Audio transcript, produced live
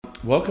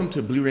Welcome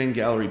to Blue Rain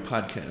Gallery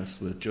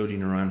Podcast with Jody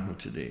Naranjo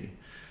today.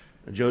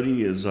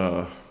 Jody is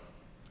not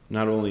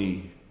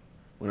only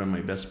one of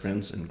my best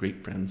friends and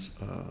great friends,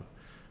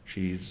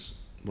 she's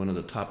one of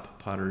the top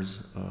potters,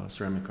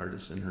 ceramic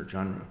artists in her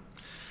genre.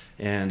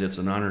 And it's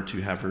an honor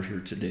to have her here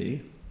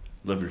today.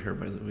 Love your hair,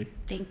 by the way.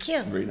 Thank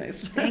you. Very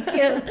nice. Thank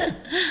you.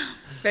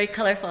 Very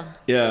colorful.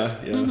 Yeah.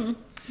 Mm-hmm.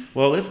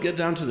 Well, let's get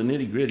down to the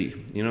nitty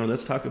gritty.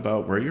 Let's talk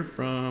about where you're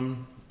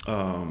from,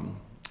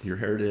 your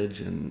heritage,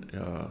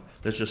 and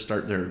let's just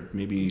start there.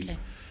 Maybe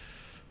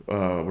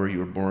where you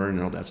were born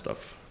and all that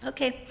stuff.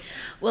 Okay.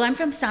 Well, I'm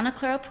from Santa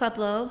Clara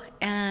Pueblo,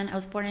 and I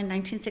was born in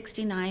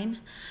 1969.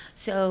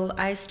 So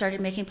I started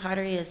making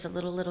pottery as a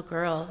little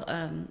girl.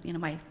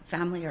 My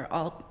family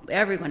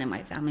everyone in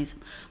my family's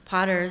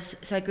potters.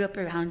 So I grew up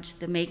around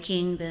the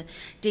making, the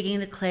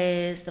digging the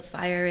clays, the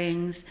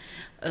firings,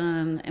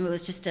 and it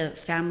was just a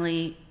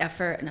family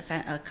effort and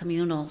a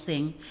communal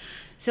thing.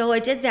 So I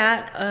did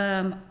that,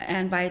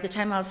 and by the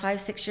time I was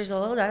 5, 6 years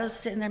old, I was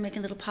sitting there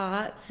making little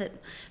pots. At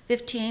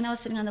 15, I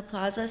was sitting on the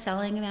plaza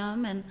selling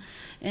them, and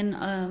in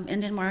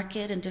Indian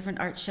Market and different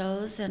art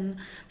shows, and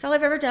that's all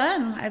I've ever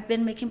done. I've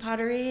been making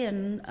pottery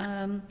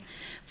and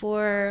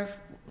for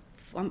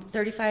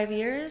 35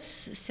 years,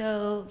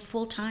 so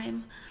full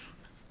time.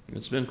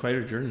 It's been quite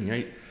a journey.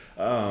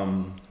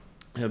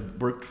 I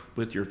have worked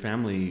with your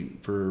family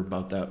for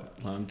about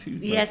that long too,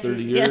 about yes,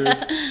 30 years.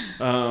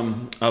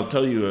 Yeah. I'll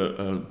tell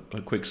you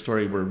a quick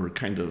story where we're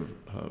kind of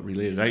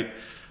related.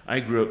 I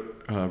grew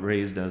up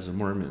raised as a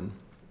Mormon,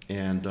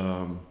 and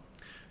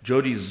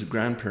Jody's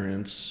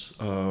grandparents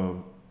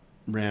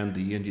ran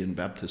the Indian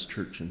Baptist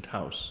Church in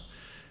Taos,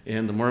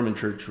 and the Mormon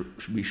church,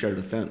 we shared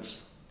a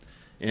fence.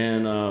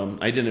 And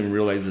I didn't even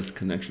realize this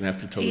connection. I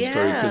have to tell the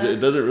story because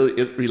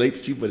it relates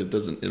to you, but it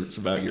doesn't. It's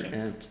about your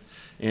aunt.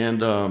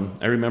 And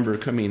I remember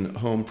coming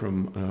home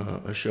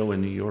from a show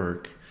in New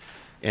York,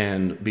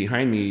 and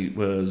behind me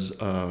was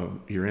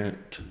your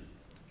aunt.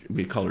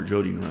 We call her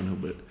Jody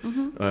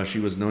Naranjo, but she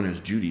was known as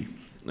Judy,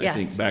 I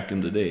think, back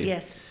in the day.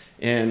 Yes.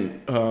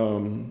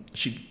 And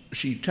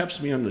she taps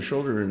me on the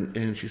shoulder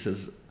and she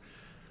says,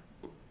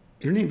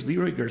 "Your name's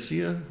Leroy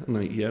Garcia?" I'm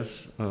like,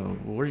 "Yes." "Well,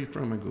 where are you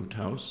from?" I go,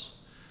 "Taos."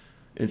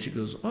 And she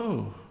goes,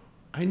 "Oh,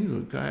 I knew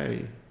a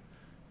guy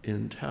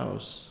in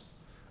Taos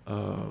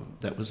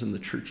that was in the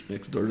church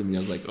next door to me." I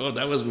was like, "Oh,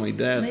 that was my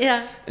dad."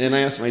 Yeah. And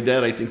I asked my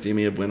dad. I think they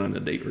may have went on a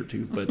date or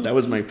two, but that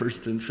was my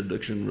first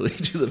introduction really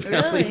to the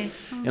family. Really?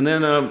 Oh. And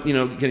then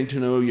getting to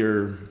know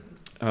your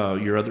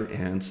other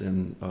aunts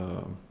and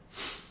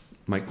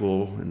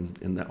Michael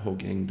and that whole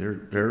gang.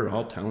 They're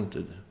all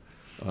talented.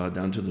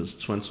 Down to the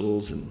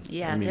Swensels and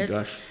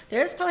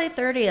there's probably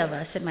 30 of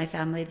us in my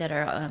family that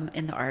are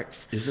in the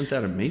arts. Isn't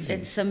that amazing?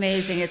 It's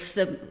amazing.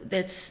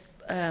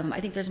 I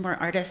think there's more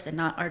artists than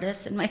not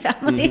artists in my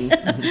family.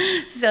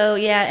 Mm-hmm. So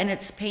and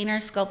it's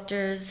painters,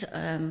 sculptors,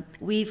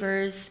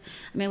 weavers.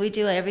 I mean, we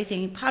do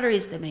everything. Pottery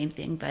is the main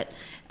thing, but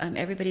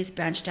everybody's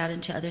branched out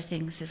into other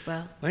things as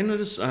well. I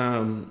noticed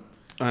on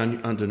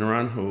the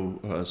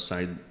Naranjo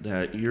side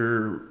that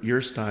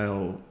your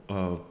style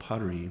of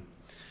pottery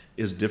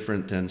is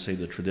different than, say,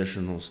 the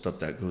traditional stuff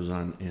that goes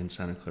on in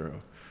Santa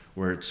Clara,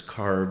 where it's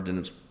carved and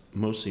it's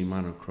mostly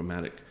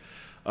monochromatic.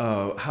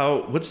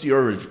 What's the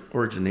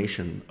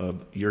origination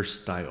of your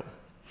style?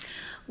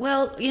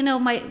 Well,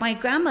 my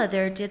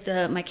grandmother did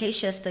the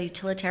Micaceous, the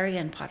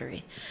utilitarian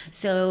pottery.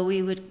 So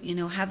we would,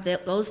 have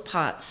those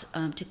pots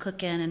to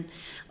cook in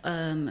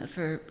and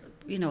for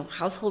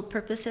household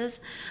purposes.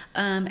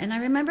 And I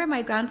remember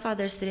my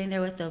grandfather sitting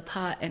there with a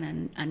pot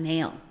and a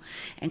nail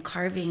and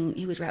carving.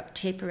 He would wrap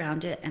tape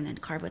around it and then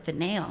carve with a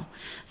nail.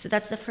 So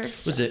that's the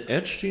first. Was it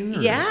etched in?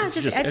 Or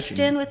just etched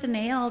in with a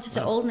nail, just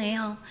an old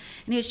nail.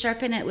 And he would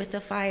sharpen it with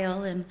a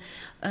file.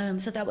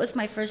 And so that was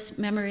my first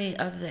memory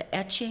of the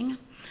etching.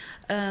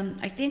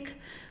 I think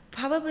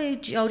probably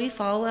Jody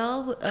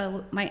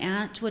Falwell, my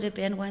aunt, would have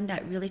been one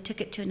that really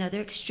took it to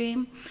another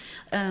extreme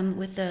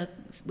with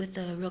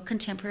the real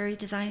contemporary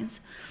designs.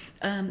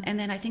 And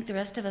then I think the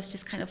rest of us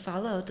just kind of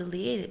followed the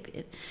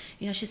lead.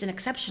 She's an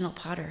exceptional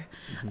potter.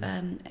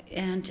 Mm-hmm.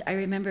 And I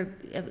remember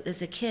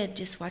as a kid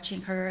just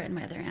watching her and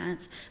my other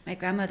aunts, my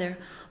grandmother,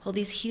 hold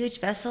these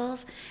huge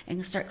vessels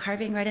and start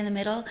carving right in the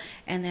middle,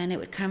 and then it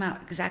would come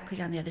out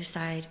exactly on the other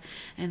side.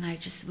 And I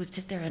just would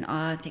sit there in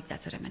awe and think,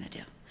 that's what I'm going to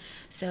do.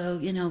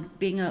 So,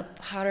 being a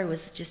potter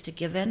was just a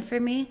given for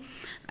me.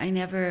 I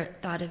never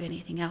thought of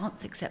anything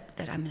else except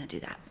that I'm going to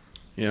do that.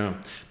 Yeah,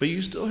 but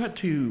you still had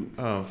to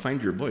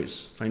find your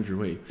voice, find your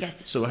way.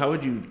 Yes. So how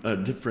would you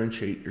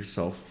differentiate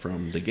yourself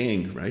from the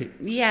gang, right?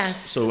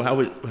 Yes. So how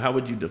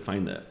would you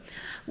define that?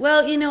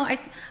 Well,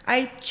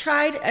 I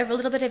tried a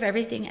little bit of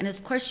everything, and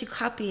of course you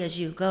copy as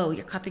you go.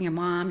 You're copying your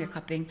mom, you're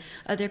copying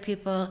other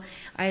people.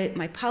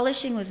 My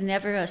polishing was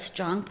never a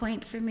strong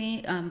point for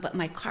me, but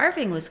my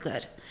carving was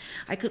good.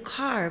 I could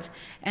carve,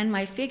 and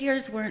my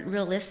figures weren't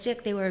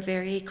realistic. They were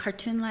very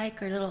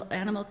cartoon-like or little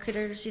animal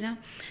critters, you know.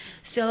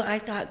 So I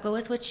thought, go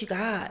with what you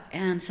got.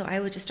 And so I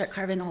would just start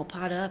carving the whole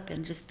pot up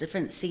and just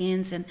different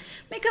scenes and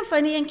make them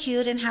funny and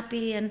cute and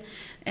happy.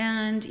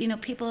 And you know,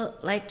 people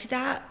liked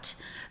that.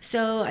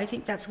 So I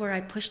think that's where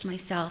I pushed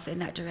myself in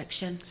that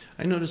direction.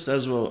 I noticed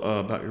as well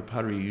about your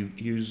pottery, you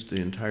used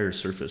the entire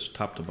surface,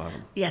 top to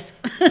bottom. Yes.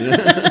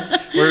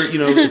 Where, you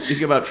know, you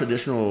think about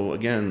traditional,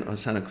 again,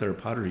 Santa Clara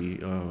pottery,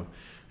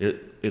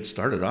 it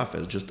started off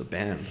as just a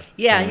band.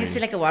 Yeah, you see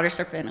like a water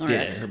serpent or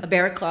a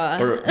bear claw.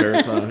 Or a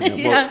bear claw. Yeah.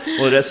 Yeah.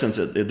 Well, in essence,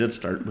 it did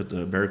start with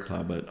the bear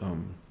claw, but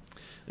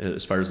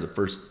as far as the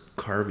first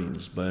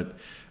carvings. But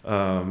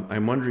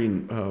I'm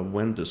wondering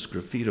when the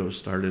sgraffito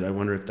started. I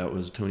wonder if that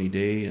was Tony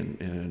Day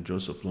and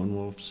Joseph Lone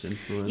Wolf's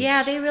influence.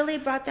 Yeah, they really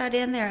brought that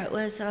in there. It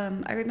was,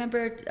 I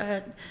remember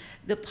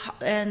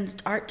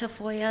and Art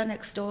Tafoya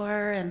next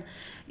door, and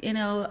you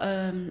know,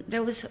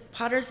 there was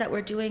potters that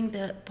were doing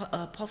the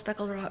Paul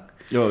Speckled Rock.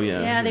 Oh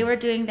yeah. Yeah, they were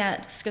doing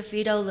that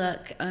sgraffito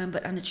look,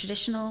 but on a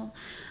traditional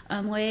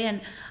way.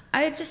 And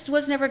I just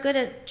was never good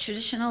at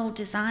traditional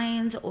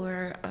designs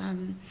or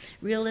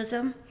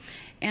realism.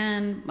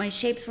 And my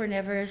shapes were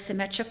never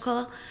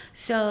symmetrical,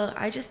 so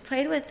I just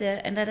played with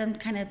it and let them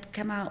kind of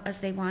come out as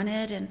they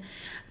wanted. And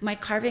my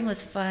carving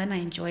was fun; I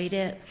enjoyed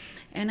it,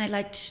 and I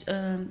liked,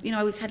 you know, I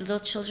always had little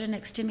children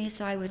next to me,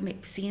 so I would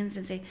make scenes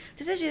and say,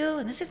 "This is you,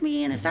 and this is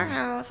me, and it's our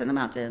house, and the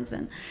mountains,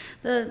 and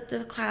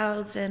the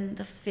clouds, and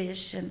the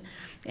fish,"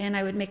 and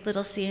I would make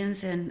little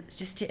scenes and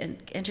just to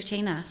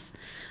entertain us,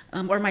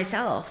 or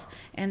myself,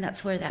 and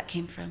that's where that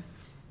came from.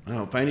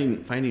 Oh,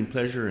 finding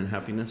pleasure and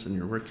happiness in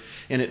your work,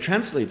 and it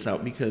translates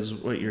out because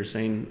what you're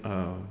saying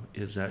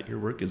is that your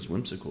work is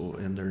whimsical,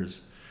 and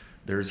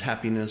there's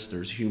happiness,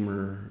 there's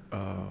humor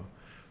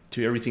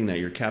to everything that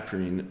you're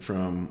capturing,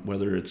 from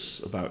whether it's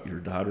about your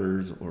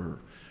daughters or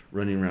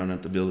running around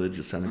at the village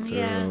of Santa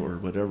Clara or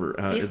whatever.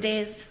 Feast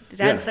days, the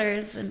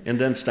dancers, and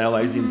then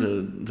stylizing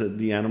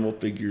the animal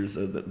figures.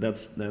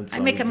 That's. I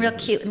make them real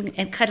cute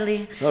and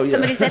cuddly. Oh, yeah.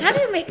 Somebody said, "How do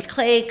you make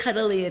clay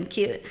cuddly and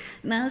cute?"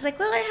 And I was like,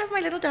 "Well, I have my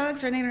little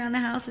dogs running around the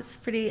house. It's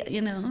pretty,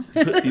 you know."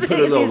 You put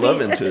a little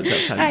love into it.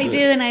 That's how you I do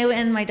do, it.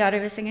 and my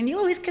daughter was singing, "You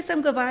always kiss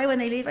them goodbye when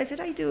they leave." I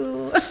said, "I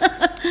do."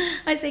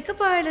 I say,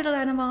 "Goodbye, little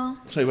animal."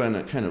 So I want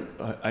to kind of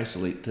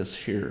isolate this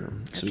here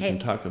so we Okay. can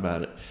talk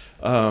about it.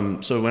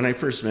 So when I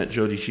first met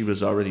Jody, she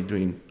was already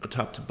doing a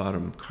top to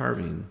bottom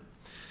carving,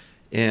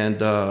 and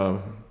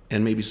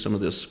maybe some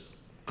of this.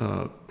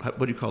 What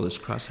do you call this,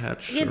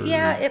 crosshatch?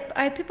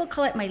 People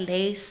call it my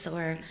lace,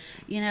 or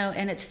you know,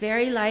 and it's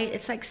very light.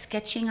 It's like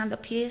sketching on the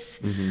piece,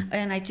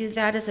 and I do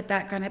that as a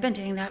background. I've been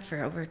doing that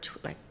for over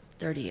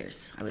 30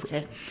 years, I would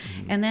say,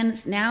 and then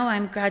now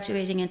I'm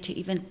graduating into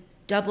even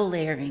double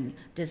layering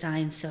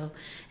design. So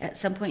at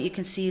some point you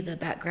can see the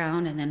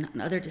background and then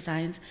other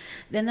designs.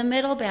 Then the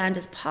middle band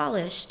is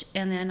polished,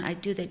 and then I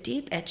do the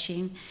deep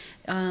etching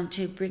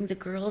to bring the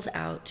girls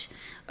out.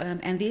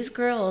 And these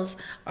girls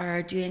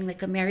are doing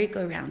like a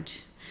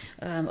merry-go-round,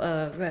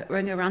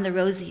 running around the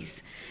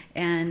rosies,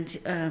 and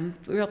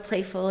real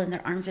playful, and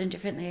their arms are in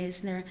different ways,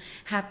 and they're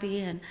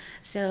happy. And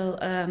so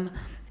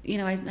you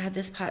know, I had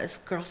this pot as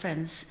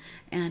girlfriends,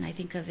 and I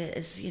think of it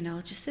as, you know,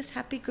 just this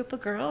happy group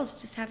of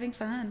girls just having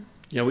fun.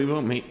 Yeah, we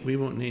won't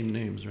name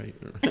names, right?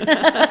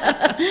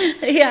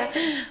 Yeah.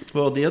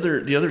 Well, the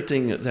other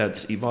thing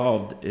that's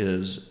evolved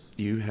is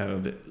you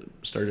have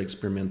started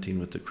experimenting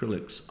with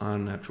acrylics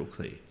on natural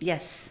clay.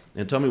 Yes.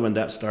 And tell me when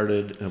that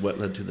started and what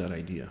led to that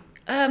idea.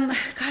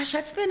 Gosh,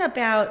 that's been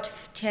about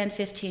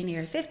 15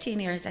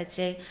 years, I'd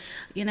say.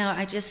 You know,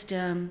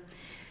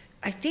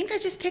 I think I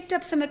just picked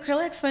up some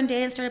acrylics one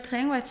day and started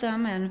playing with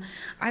them, and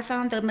I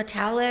found the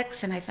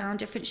metallics, and I found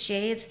different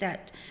shades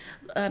that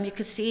you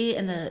could see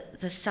in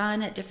the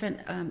sun at different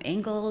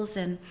angles,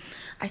 and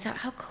I thought,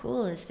 how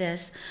cool is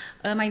this?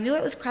 I knew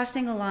it was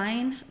crossing a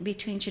line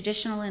between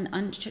traditional and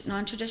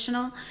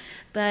non-traditional,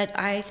 but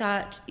I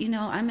thought, you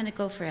know, I'm going to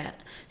go for it.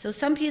 So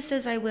some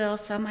pieces I will,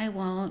 some I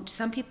won't.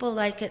 Some people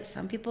like it,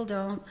 some people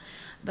don't.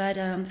 But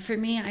for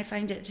me, I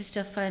find it just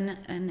a fun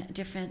and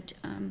different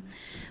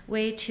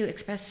way to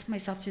express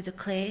myself through the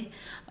clay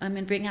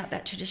and bring out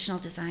that traditional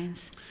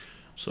designs.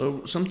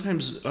 So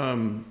sometimes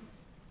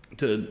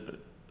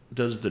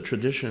does the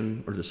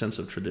tradition or the sense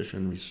of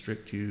tradition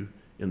restrict you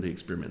in the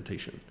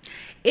experimentation?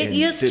 It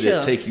used to. Did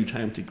it take you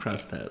time to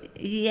cross that?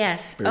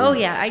 Yes. barrier? Oh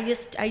yeah.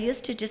 I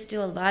used to just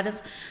do a lot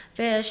of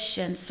fish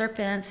and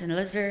serpents and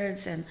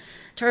lizards and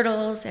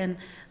turtles, and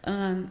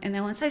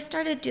then once I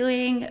started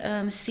doing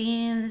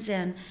scenes,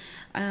 and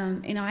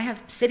you know, I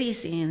have city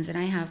scenes and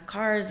I have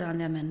cars on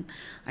them, and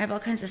I have all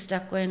kinds of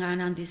stuff going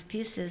on these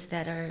pieces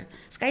that are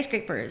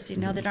skyscrapers, you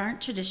know, that aren't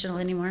traditional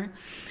anymore.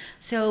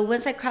 So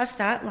once I crossed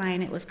that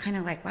line, it was kind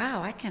of like,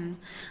 wow, I can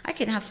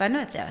have fun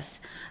with this.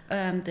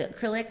 The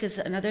acrylic is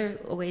another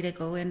way to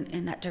go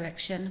in that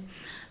direction.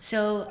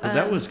 So But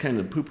that was kind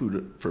of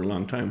poo-pooed for a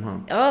long time, huh?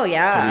 oh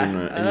yeah, Putting,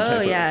 any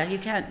type of yeah, you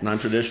can't.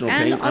 Non-traditional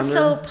And paint on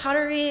there? also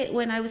pottery,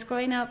 when I was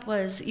growing up,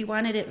 was you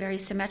wanted it very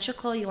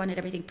symmetrical. You wanted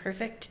everything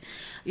perfect.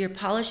 Your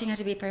polishing had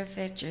to be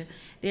perfect.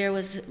 There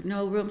was no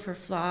room for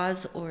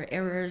flaws or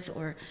errors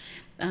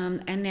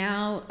and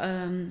now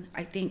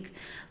I think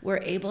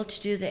we're able to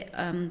do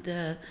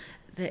the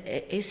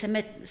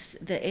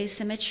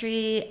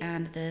asymmetry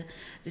and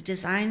the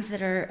designs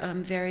that are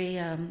very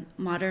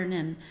modern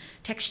and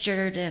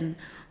textured and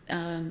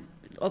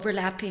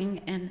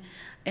overlapping,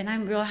 and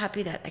I'm real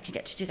happy that I can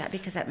get to do that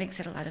because that makes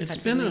it a lot of fun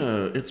for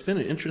me. It's been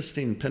an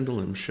interesting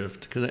pendulum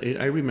shift, because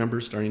I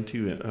remember starting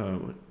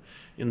to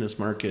in this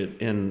market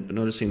and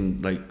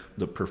noticing like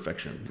the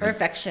perfection.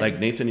 Like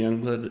Nathan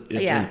Youngblood, it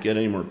didn't get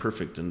any more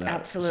perfect than that.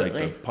 Absolutely. It's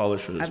like the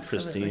polish was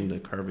pristine, the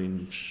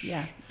carving.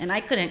 Yeah, and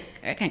I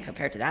can't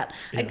compare to that.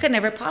 Yeah. I could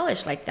never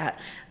polish like that.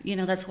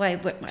 That's why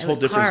it's a whole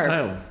different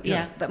style.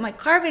 Yeah, but my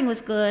carving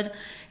was good,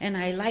 and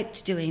I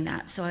liked doing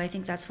that. So I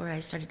think that's where I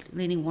started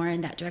leaning more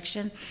in that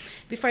direction.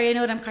 Before you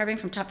know it, I'm carving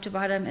from top to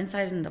bottom,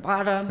 inside and the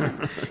bottom,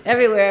 and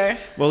everywhere.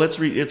 Well, it's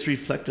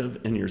reflective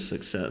in your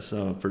success.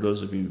 For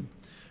those of you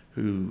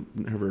who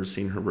never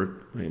seen her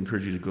work, I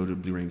encourage you to go to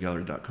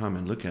BlueRainGallery.com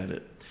and look at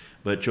it.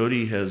 But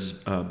Jody has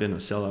been a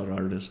sellout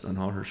artist on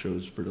all her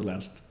shows for the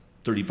last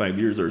 35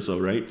 years or so,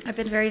 right? I've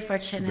been very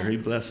fortunate. Very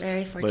blessed.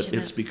 Very fortunate. But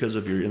it's because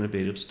of your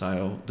innovative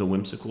style, the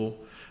whimsical.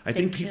 I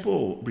think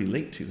people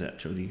relate to that,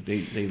 Jody.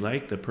 They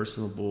like the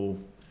personable.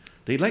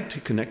 They like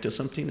to connect to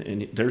something,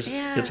 and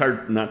it's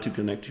hard not to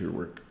connect to your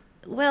work.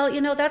 Well,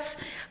 that's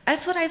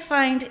what I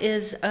find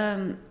is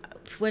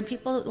when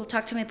people will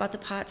talk to me about the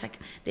pots, like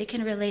they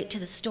can relate to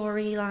the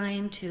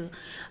storyline, to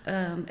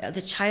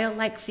the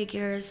childlike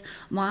figures.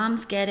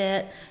 Moms get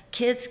it.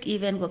 Kids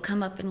even will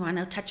come up and want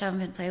to touch them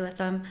and play with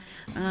them.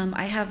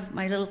 I have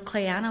my little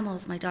clay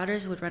animals. My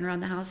daughters would run around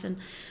the house and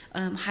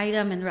hide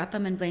them and wrap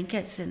them in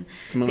blankets, and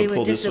I'm going to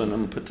pull this one. I'm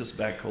going to put this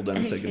back. Hold on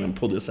a second. I'm going to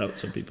pull this out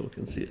so people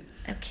can see it.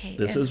 Okay.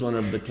 This is one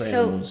of the clay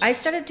animals. So I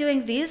started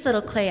doing these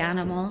little clay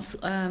animals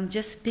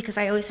just because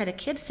I always had a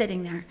kid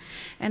sitting there.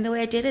 And the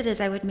way I did it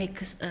is I would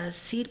make a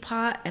seed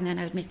pot, and then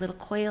I would make little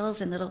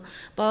coils and little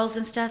balls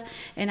and stuff,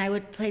 and I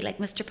would play like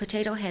Mr.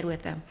 Potato Head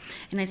with them.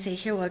 And I'd say,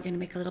 here, we're going to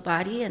make a little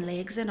body and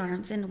legs and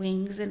arms and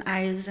wings and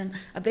eyes and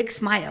a big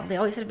smile. They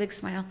always had a big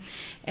smile.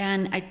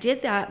 And I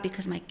did that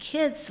because my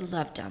kids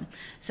loved them.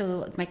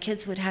 So my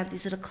kids would have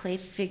these little clay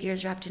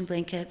figures wrapped in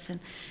blankets and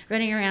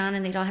running around,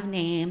 and they'd all have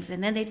names,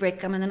 and then they'd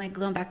break them, and then I'd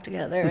glue them back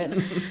together.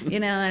 And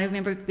I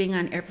remember being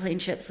on airplane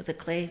trips with a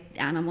clay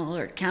animal,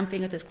 or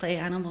camping with this clay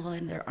animal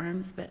in their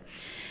arms.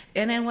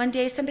 And then one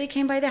day somebody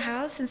came by the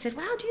house and said,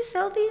 wow, do you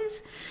sell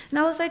these? And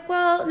I was like,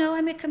 well, no,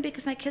 I make them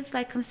because my kids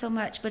like them so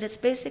much. But it's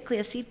basically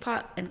a seed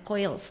pot and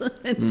coils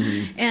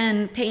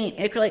and paint,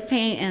 acrylic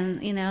paint,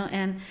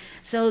 and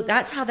so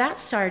that's how that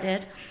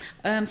started.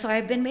 So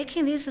I've been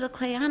making these little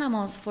clay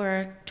animals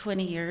for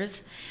 20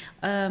 years.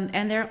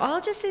 And they're all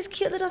just these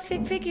cute little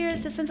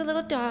figures. This one's a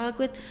little dog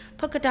with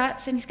polka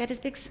dots, and he's got his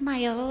big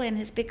smile and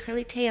his big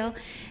curly tail.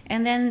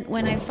 And then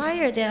when I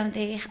fire them,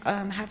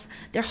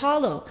 they're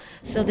hollow.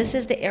 So this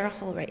is the air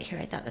hole right here.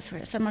 I thought that's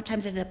where.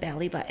 Sometimes they're the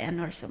belly button,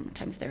 or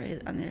sometimes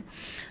they're on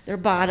their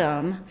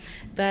bottom.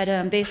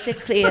 But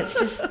basically,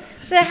 it's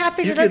a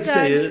happy little dog. You could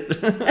say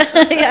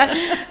it.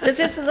 Yeah, it's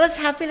just a little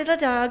happy little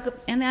dog.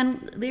 And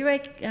then Leroy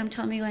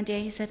told me one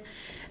day, he said,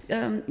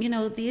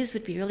 these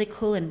would be really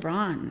cool in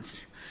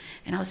bronze.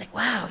 And I was like,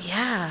 wow,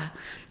 yeah.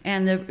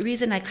 And the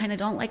reason I kind of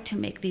don't like to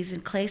make these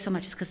in clay so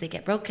much is because they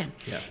get broken.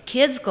 Yeah.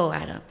 Kids go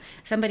at them.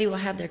 Somebody will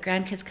have their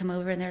grandkids come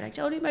over, and they're like,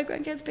 Jody, my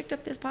grandkids picked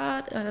up this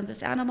pot,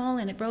 this animal,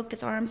 and it broke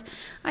its arms.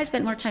 I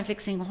spent more time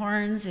fixing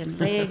horns and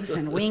legs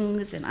and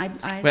wings and eyes.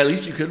 Well, at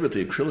least you could with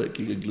the acrylic.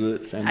 You could glue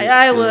it, sand it.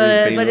 I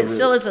would, but it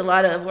still is a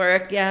lot of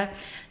work, yeah.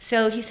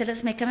 So he said,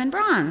 let's make them in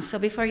bronze. So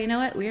before you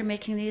know it, we were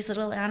making these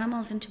little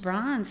animals into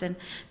bronze, and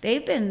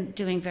they've been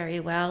doing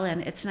very well,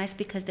 and it's nice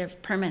because they're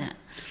permanent.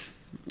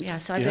 Yeah,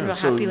 so I've been real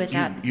happy with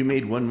that. You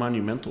made one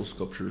monumental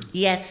sculpture.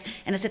 Yes,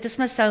 and it's at the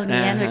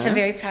Smithsonian, which I'm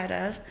very proud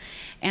of.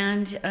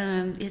 And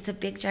it's a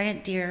big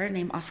giant deer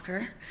named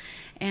Oscar.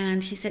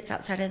 And he sits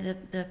outside of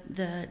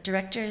the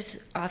director's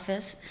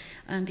office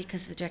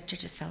because the director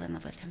just fell in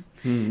love with him.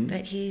 Mm-hmm.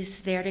 But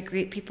he's there to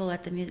greet people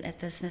at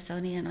the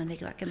Smithsonian when they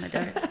walk in the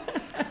door.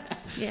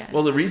 Yeah.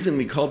 Well, the reason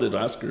we called it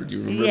Oscar, do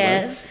you remember?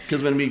 Yes.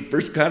 Because when we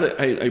first got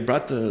it, I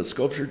brought the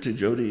sculpture to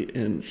Jody,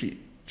 and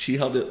she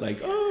held it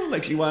like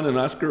she won an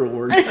Oscar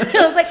award. I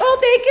was like, oh,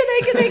 thank you.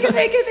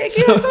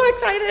 I'm so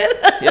excited.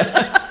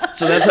 Yeah.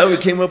 So that's how we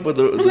came up with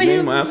the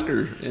name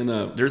Oscar. And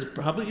there's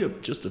probably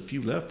just a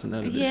few left in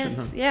that edition. Yes,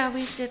 huh? Yeah,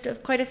 we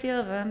did quite a few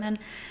of them. And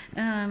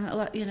a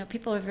lot,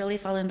 people have really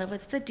fallen in love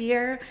with it. It's a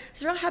deer.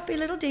 It's a real happy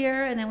little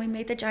deer. And then we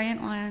made the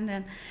giant one.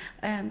 And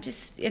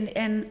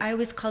and I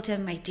always called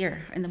him my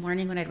dear in the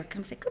morning when I'd work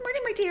him. Say, good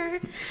morning, my dear.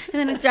 And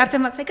then I'd wrap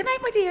him up, say, good night,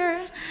 my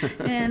dear.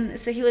 And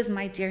so he was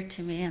my dear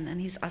to me. And then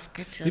he's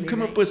Oscar to You've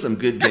come up with some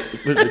good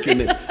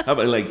names. How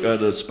about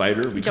the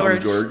spider? We call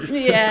him George.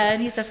 Yeah,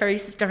 and he's a furry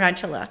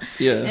tarantula.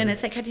 Yeah. And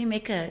it's like, how do you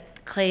make a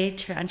clay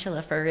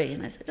tarantula furry,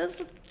 and I said,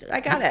 I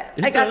got it.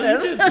 I got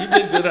this. You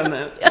did good on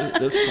that.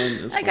 That's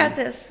fun. I got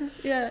this.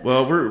 Yeah.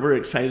 Well, we're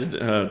excited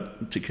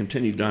to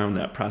continue down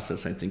that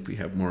process. I think we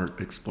have more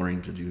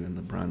exploring to do in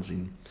the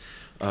bronzing,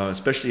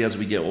 especially as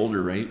we get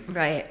older, right?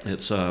 Right.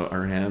 It's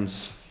our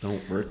hands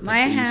don't work. My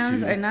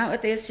hands are not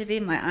what they used to be.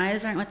 My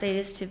eyes aren't what they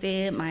used to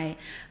be.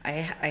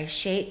 I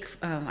shake.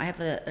 I have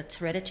it's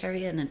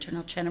hereditary and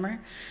internal tremor,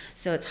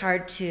 so it's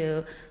hard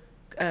to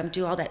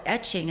do all that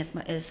etching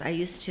as I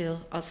used to.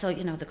 Also,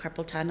 the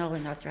carpal tunnel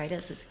and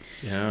arthritis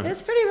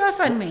it's pretty rough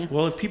on me.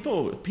 Well, if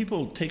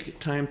people take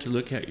time to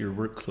look at your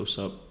work close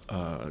up,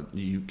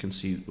 you can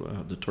see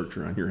the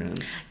torture on your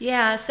hands.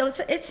 Yeah, so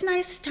it's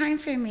nice time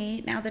for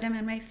me now that I'm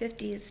in my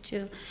 50s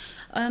to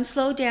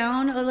slow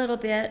down a little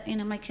bit.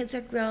 My kids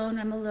are grown.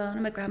 I'm alone.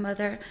 I'm a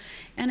grandmother,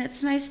 and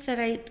it's nice that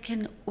I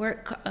can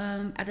work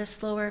at a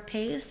slower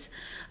pace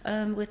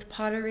with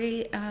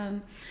pottery.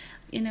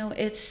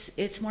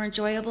 It's more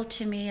enjoyable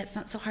to me. It's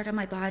not so hard on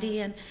my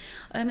body, and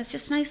it's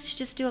just nice to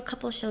just do a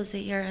couple shows a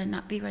year and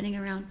not be running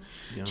around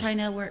trying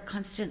to work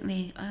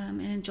constantly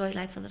and enjoy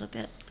life a little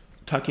bit.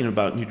 Talking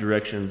about new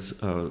directions,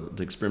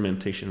 the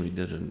experimentation we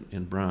did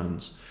in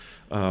bronze,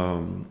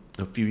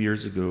 a few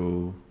years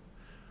ago,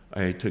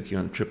 I took you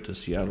on a trip to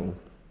Seattle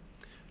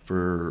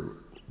for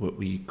what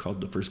we called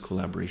the first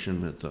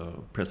collaboration with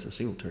Preston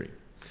Singletary,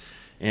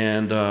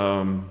 and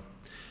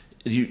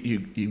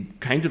you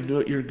kind of knew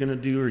what you were going to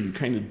do, or you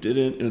kind of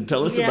didn't.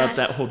 Tell us about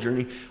that whole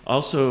journey.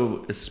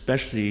 Also,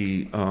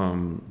 especially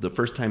the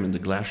first time in the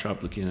glass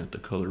shop looking at the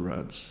color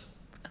rods.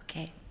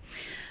 Okay.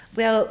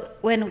 Well,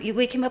 when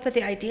we came up with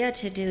the idea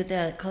to do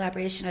the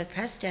collaboration with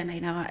Preston,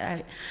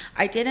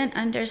 I didn't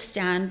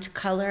understand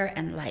color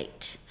and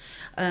light.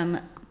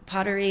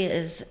 Pottery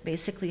is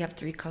basically you have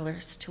 3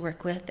 colors to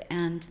work with,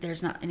 and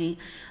there's not any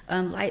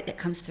light that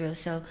comes through.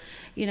 So,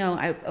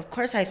 of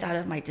course I thought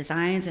of my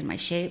designs and my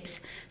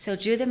shapes. So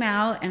drew them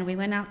out, and we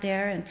went out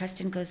there, and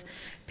Preston goes,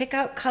 pick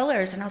out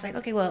colors. And I was like,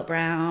 okay, well,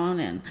 brown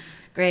and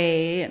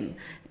gray and,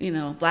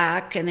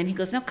 black. And then he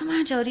goes, no, come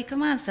on, Jody,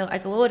 come on. So I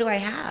go, well, what do I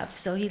have?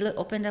 So he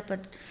opened up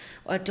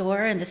a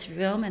door in this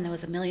room, and there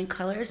was a million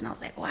colors, and I was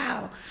like,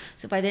 wow.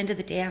 So by the end of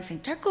the day, I'm saying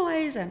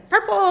turquoise and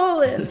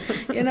purple and,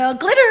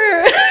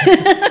 glitter.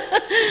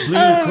 Blue,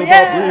 cobalt blue.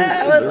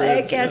 I was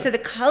like, so the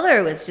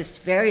color was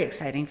just very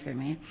exciting for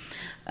me.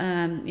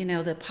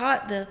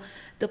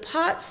 The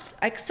pots,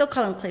 I still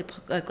call them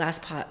glass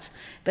pots,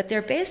 but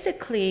they're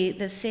basically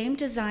the same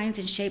designs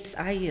and shapes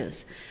I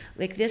use.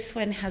 Like this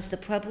one has the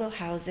Pueblo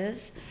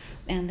houses,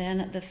 and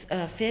then the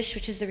fish,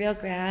 which is the Rio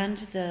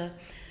Grande, the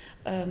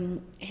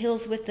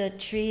hills with the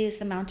trees,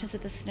 the mountains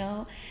with the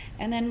snow,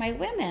 and then my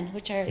women,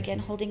 which are again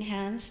holding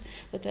hands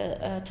with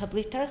the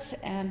tablitas,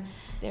 and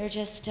they're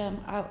just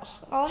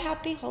all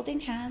happy holding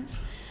hands,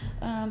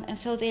 and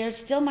so they are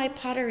still my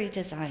pottery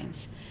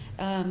designs.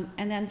 And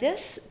then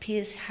this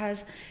piece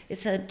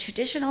it's a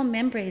traditional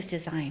membraze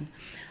design,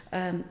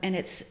 and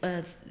it's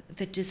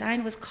the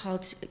design was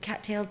called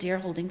Cattail Deer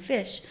Holding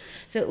Fish.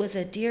 So it was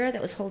a deer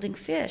that was holding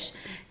fish,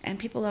 and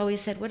people always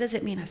said, what does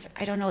it mean? I said,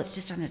 I don't know, it's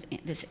just on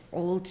this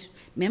old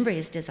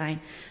membraze design.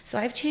 So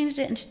I've changed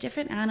it into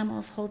different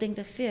animals holding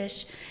the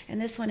fish,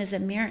 and this one is a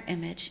mirror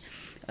image,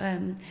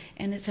 and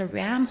it's a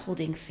ram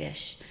holding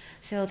fish.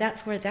 So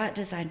that's where that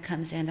design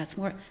comes in. That's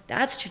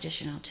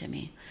traditional to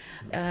me.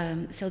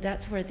 So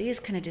that's where these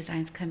kind of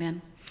designs come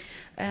in.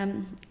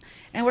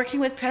 And working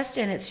with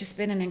Preston, it's just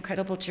been an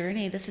incredible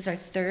journey. This is our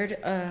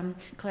 3rd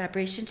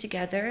collaboration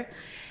together.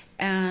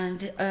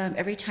 And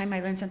every time I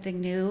learn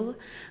something new,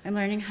 I'm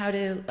learning how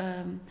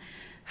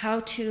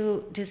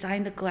to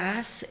design the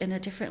glass in a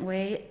different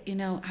way,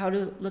 how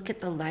to look at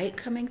the light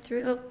coming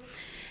through.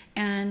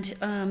 And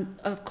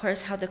of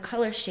course, how the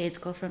color shades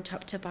go from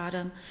top to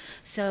bottom.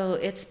 So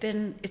it's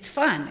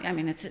fun. I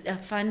mean, it's a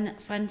fun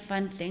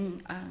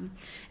thing.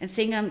 And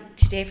seeing them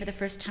today for the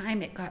first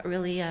time, it got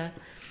really,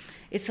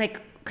 it's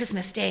like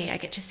Christmas Day. I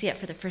get to see it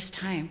for the first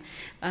time,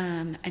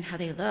 and how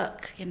they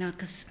look,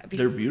 because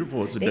they're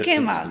beautiful. They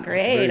came out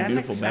great.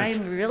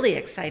 I'm really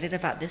excited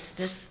about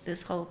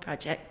this whole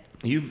project.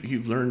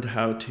 You've learned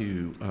how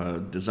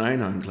to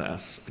design on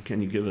glass.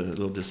 Can you give a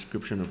little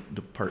description of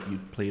the part you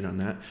played on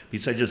that?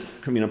 Besides just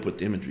coming up with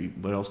the imagery,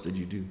 what else did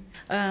you do?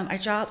 I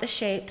draw out the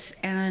shapes,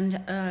 and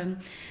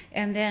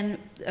then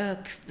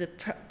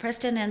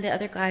Preston and the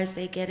other guys,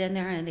 they get in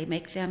there and they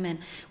make them, and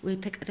we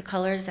pick the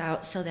colors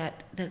out so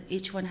that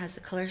each one has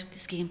the color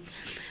scheme.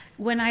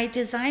 When I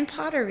design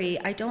pottery,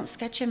 I don't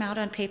sketch them out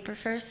on paper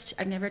first.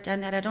 I've never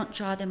done that. I don't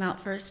draw them out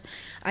first.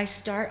 I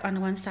start on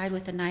one side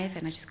with a knife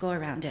and I just go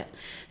around it.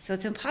 So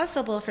it's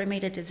impossible for me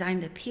to design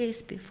the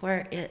piece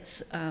before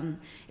it's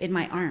in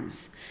my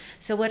arms.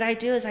 So what I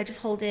do is I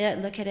just hold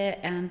it, look at it,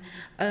 and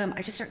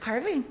I just start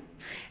carving.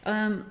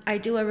 I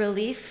do a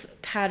relief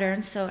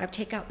pattern, so I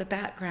take out the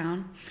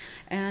background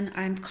and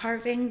I'm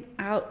carving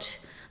out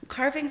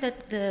carving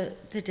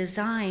the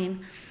design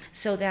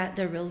so that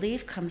the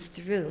relief comes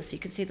through, so you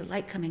can see the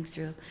light coming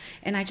through.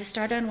 And I just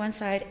start on one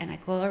side and I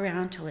go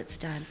around till it's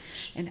done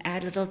and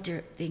add little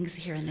things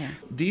here and there.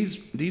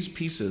 These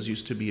pieces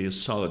used to be a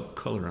solid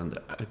color on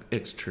the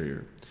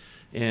exterior.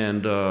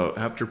 And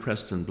after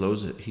Preston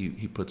blows it,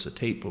 he puts a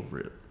tape over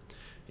it.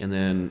 And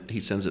then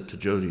he sends it to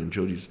Jody, and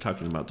Jody's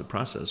talking about the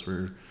process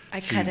where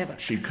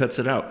she cuts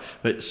it out.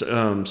 But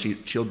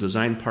she'll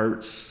design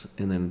parts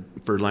and then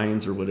for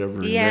lines or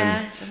whatever.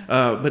 Yeah.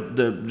 And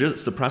then,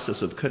 just the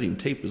process of cutting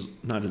tape is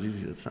not as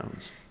easy as it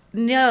sounds.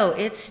 No,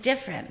 it's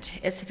different.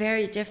 It's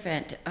very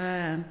different.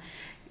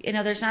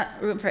 There's not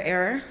room for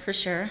error, for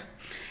sure.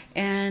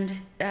 And,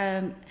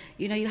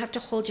 you have to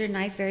hold your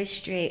knife very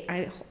straight.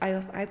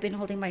 I've been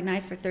holding my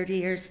knife for 30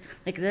 years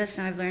like this,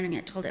 and I'm learning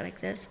it to hold it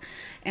like this.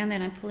 And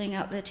then I'm pulling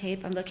out the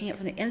tape. I'm looking at it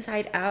from the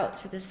inside out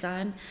through the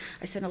sun.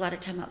 I spend a lot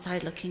of time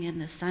outside looking in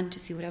the sun to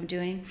see what I'm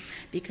doing,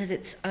 because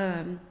it's...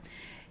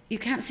 you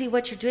can't see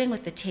what you're doing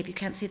with the tape. You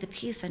can't see the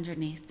piece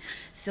underneath.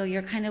 So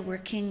you're kind of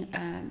working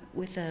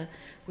with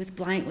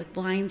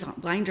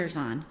blinders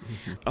on.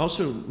 Mm-hmm.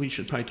 Also, we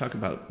should probably talk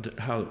about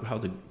how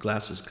the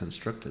glass is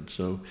constructed.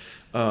 So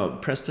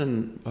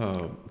Preston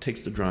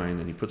takes the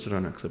drawing and he puts it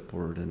on a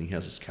clipboard, and he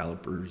has his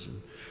calipers,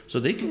 and so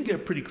they can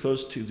get pretty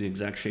close to the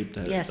exact shape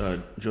that yes.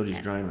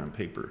 Jody's drawing on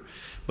paper.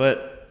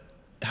 But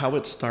how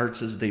it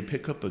starts is they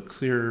pick up a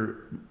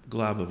clear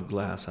glob of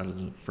glass out of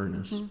the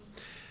furnace. Mm-hmm.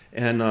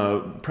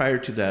 And prior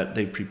to that,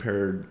 they've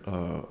prepared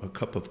a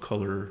cup of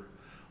color,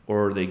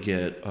 or they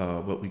get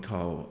what we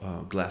call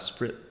glass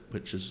frit,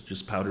 which is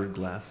just powdered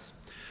glass.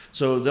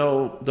 So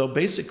they'll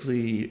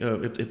basically,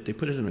 if they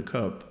put it in a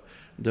cup,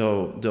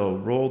 they'll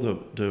roll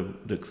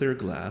the clear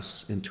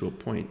glass into a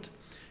point,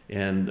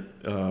 and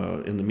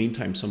in the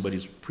meantime,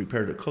 somebody's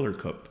prepared a color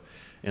cup,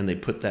 and they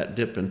put that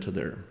dip into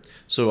there.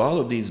 So all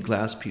of these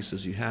glass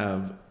pieces you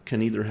have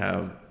can either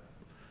have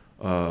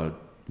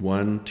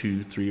 1,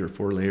 2, 3, or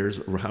 4 layers,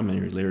 or how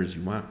many layers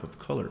you want of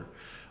color.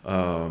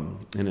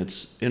 And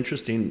it's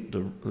interesting,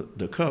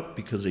 the cup,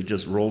 because it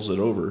just rolls it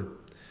over,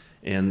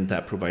 and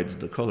that provides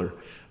the color.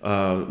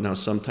 Now,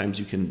 sometimes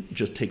you can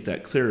just take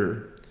that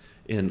clear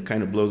and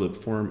kind of blow the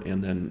form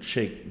and then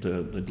shake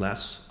the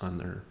glass on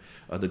there,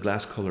 the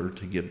glass color,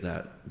 to give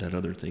that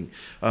other thing.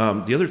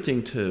 The other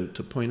thing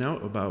to point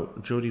out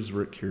about Jody's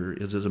work here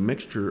is there's a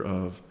mixture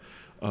of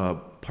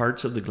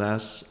parts of the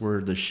glass where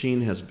the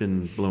sheen has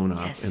been blown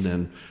off, yes. and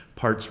then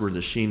parts where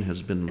the sheen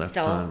has been left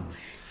on.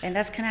 And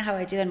that's kind of how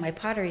I do in my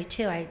pottery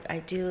too.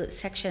 I do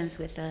sections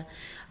with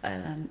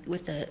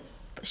the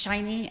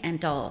shiny and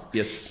dull.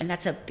 Yes. And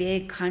that's a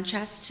big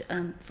contrast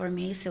for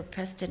me. So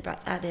Preston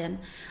brought that in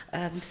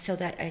so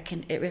that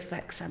it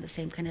reflects on the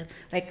same kind of,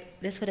 like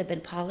this would have been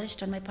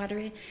polished on my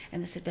pottery,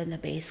 and this would have been the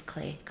base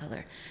clay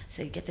color.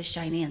 So you get the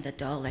shiny and the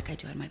dull like I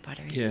do on my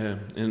pottery. Yeah,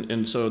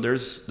 and so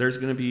there's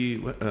going to be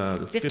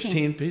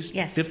 15 pieces.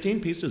 Yes. 15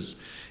 pieces,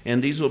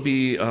 and these will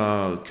be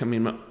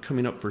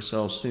coming up for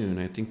sale soon.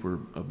 I think we're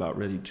about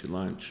ready to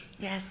launch.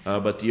 Yes.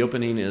 But the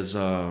opening is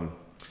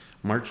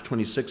March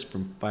 26th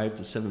from 5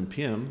 to 7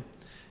 p.m.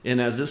 And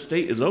as this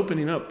state is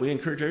opening up, we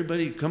encourage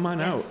everybody, come on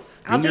yes. out.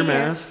 Bring your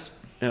masks.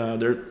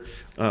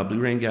 Blue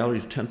Rain Gallery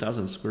is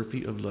 10,000 square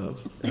feet of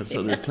love,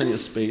 so there's plenty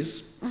of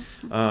space.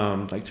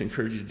 I'd like to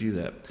encourage you to do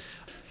that.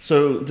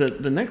 So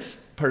the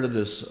next part of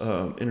this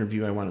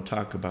interview, I want to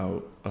talk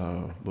about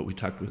what we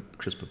talked with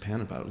Chris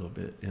Papan about a little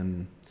bit,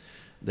 and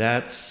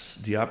that's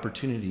the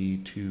opportunity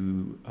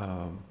to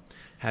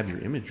have your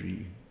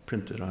imagery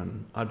printed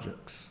on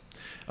objects.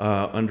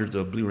 Under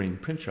the Blue Rain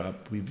Print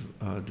Shop, we've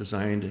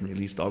designed and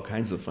released all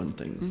kinds of fun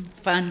things.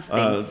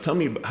 Tell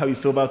me how you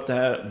feel about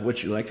that,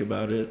 what you like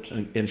about it,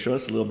 and show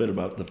us a little bit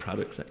about the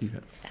products that you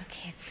have.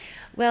 Okay.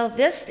 Well,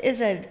 this is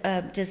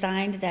a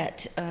design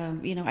that,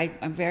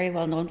 I'm very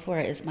well known for,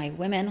 is my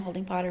women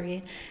holding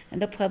pottery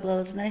and the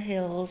pueblos and the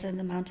hills and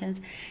the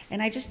mountains.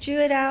 And I just drew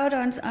it out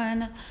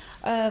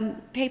on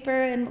paper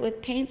and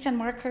with paints and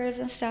markers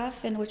and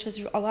stuff, and which was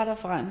a lot of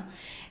fun.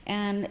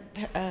 And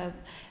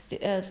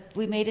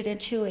we made it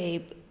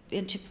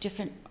into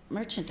different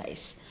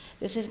merchandise.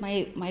 This is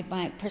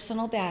my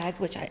personal bag,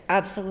 which I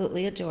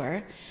absolutely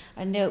adore,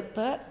 a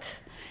notebook.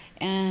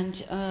 And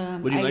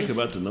what do you like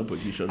about the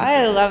notebook you showed us?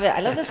 I love it.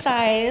 I love the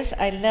size.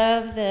 I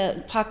love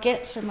the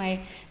pockets for my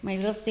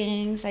little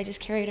things. I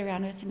just carry it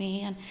around with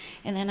me,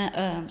 and then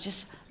I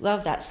just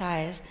love that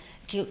size.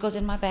 It goes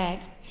in my bag.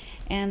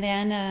 And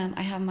then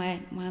I have my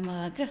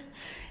mug,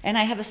 and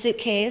I have a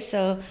suitcase.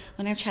 So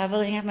when I'm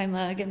traveling, I have my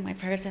mug and my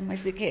purse and my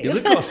suitcase. You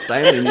look all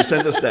styling. You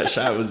sent us that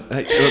shot.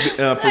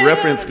 For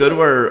reference, go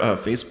to our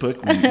Facebook.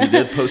 We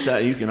did post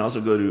that. You can also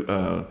go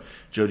to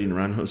Jody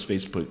Naranjo's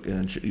Facebook,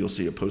 and you'll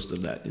see a post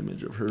of that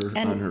image of her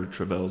on her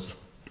travels.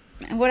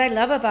 And what I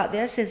love about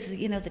this is,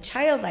 the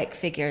childlike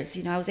figures.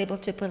 I was able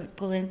to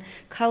pull in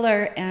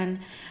color, and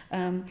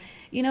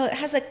it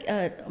has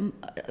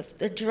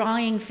a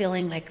drawing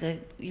feeling, like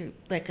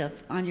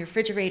on your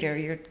refrigerator,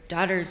 your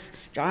daughter's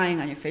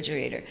drawing on your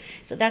refrigerator.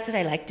 So that's what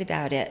I liked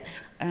about it.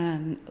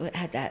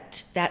 had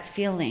that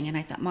feeling, and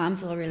I thought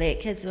moms will relate,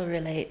 kids will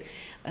relate,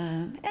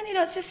 and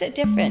it's just a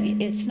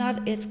different.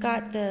 It's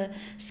got the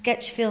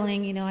sketch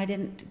feeling. I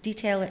didn't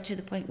detail it to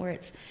the point where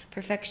it's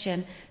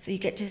perfection, so you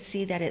get to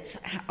see that it's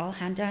all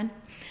hand done.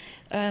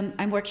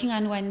 I'm working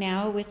on one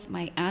now with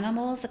my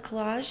animals, a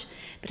collage,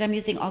 but I'm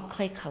using all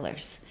clay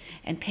colors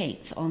and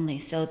paints only.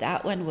 So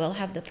that one will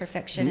have the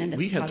perfection. And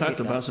we had talked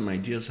about some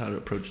ideas how to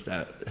approach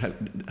that.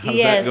 How's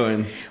yes. that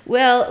going?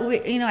 Well,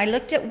 I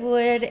looked at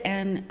wood,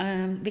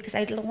 and because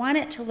I want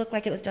it to look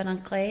like it was done on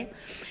clay,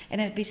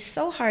 and it'd be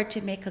so hard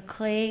to make a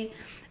clay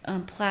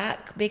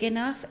plaque big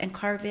enough and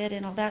carve it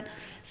and all that.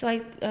 So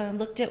I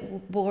looked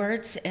at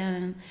boards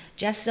and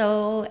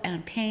gesso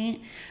and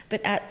paint.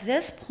 But at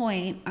this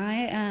point, I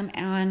am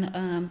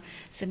on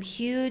some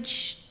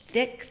huge,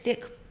 thick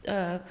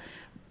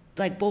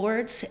like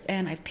boards,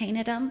 and I've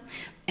painted them,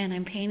 and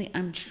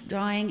I'm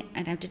drawing,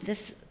 and I did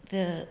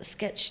the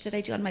sketch that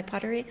I do on my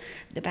pottery,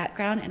 the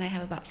background, and I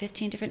have about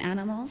 15 different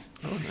animals.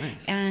 Oh,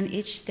 nice. And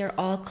they're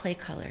all clay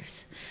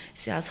colors.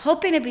 So I was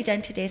hoping it'd be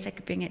done today so I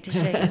could bring it to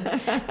show you.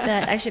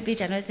 But I should be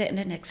done with it in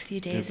the next few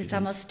days. It's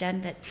almost done,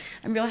 but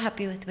I'm real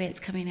happy with the way it's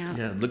coming out.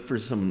 Yeah, look for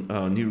some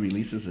new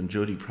releases in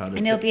Jody products.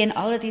 And it'll be in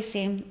all of these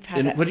same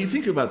products. And what do you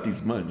think about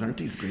these mugs? Aren't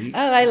these great? Oh,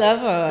 I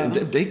love them.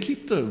 And they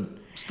keep the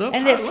stuff.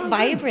 And it's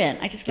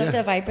vibrant. I just love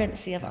the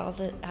vibrancy of how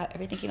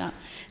everything came out.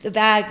 The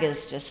bag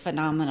is just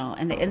phenomenal,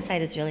 and the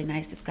inside is really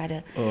nice. It's got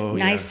a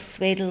nice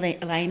suede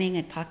lining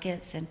and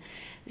pockets, and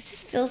it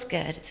just feels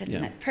good. It's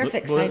a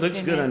perfect size. Well, it looks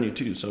for good me. on you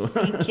too. So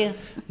thank you.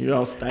 You're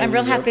all stylish. I'm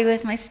real happy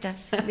with my stuff,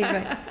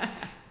 Leroy.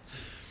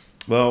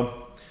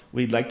 Well,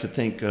 we'd like to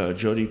thank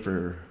Jody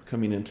for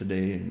coming in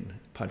today and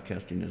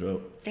podcasting it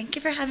up. Thank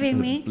you for having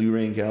me. Blue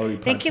Rain Gallery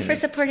podcast. Thank you for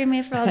supporting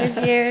me for all these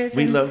years.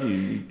 We love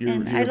you.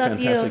 You're a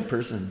fantastic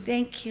person.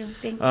 Thank you.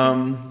 Thank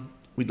you.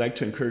 We'd like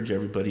to encourage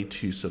everybody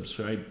to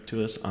subscribe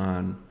to us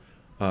on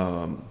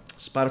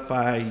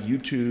Spotify,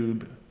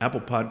 YouTube,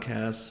 Apple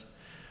Podcasts.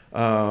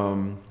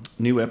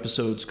 New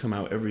episodes come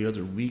out every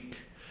other week.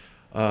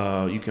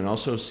 You can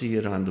also see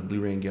it on the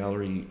Blue Rain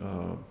Gallery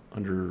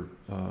under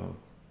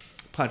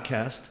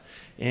podcast,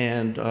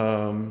 and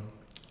on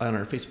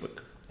our Facebook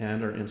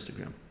and our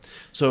Instagram.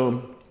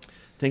 So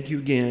thank you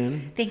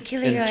again. Thank you,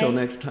 Leroy. Until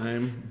next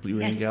time, Blue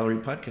Rain Gallery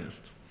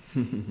podcast.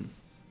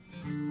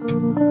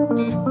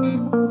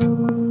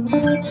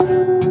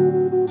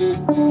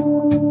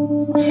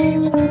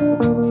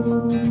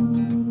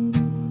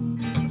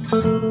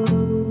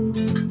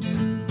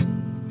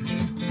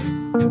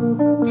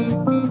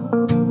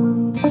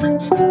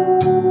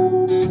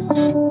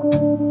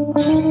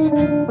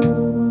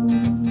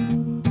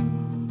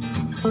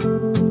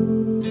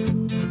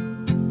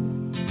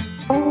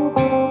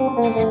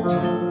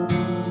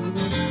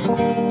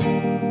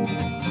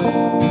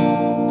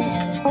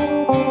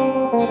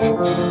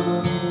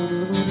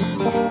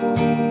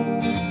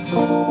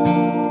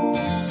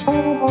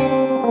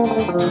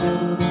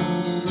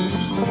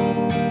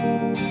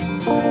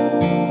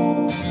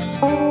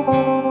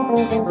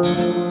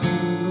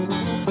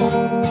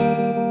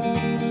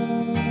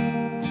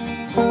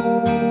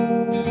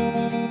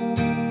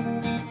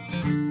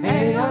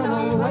 Hey, I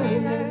know,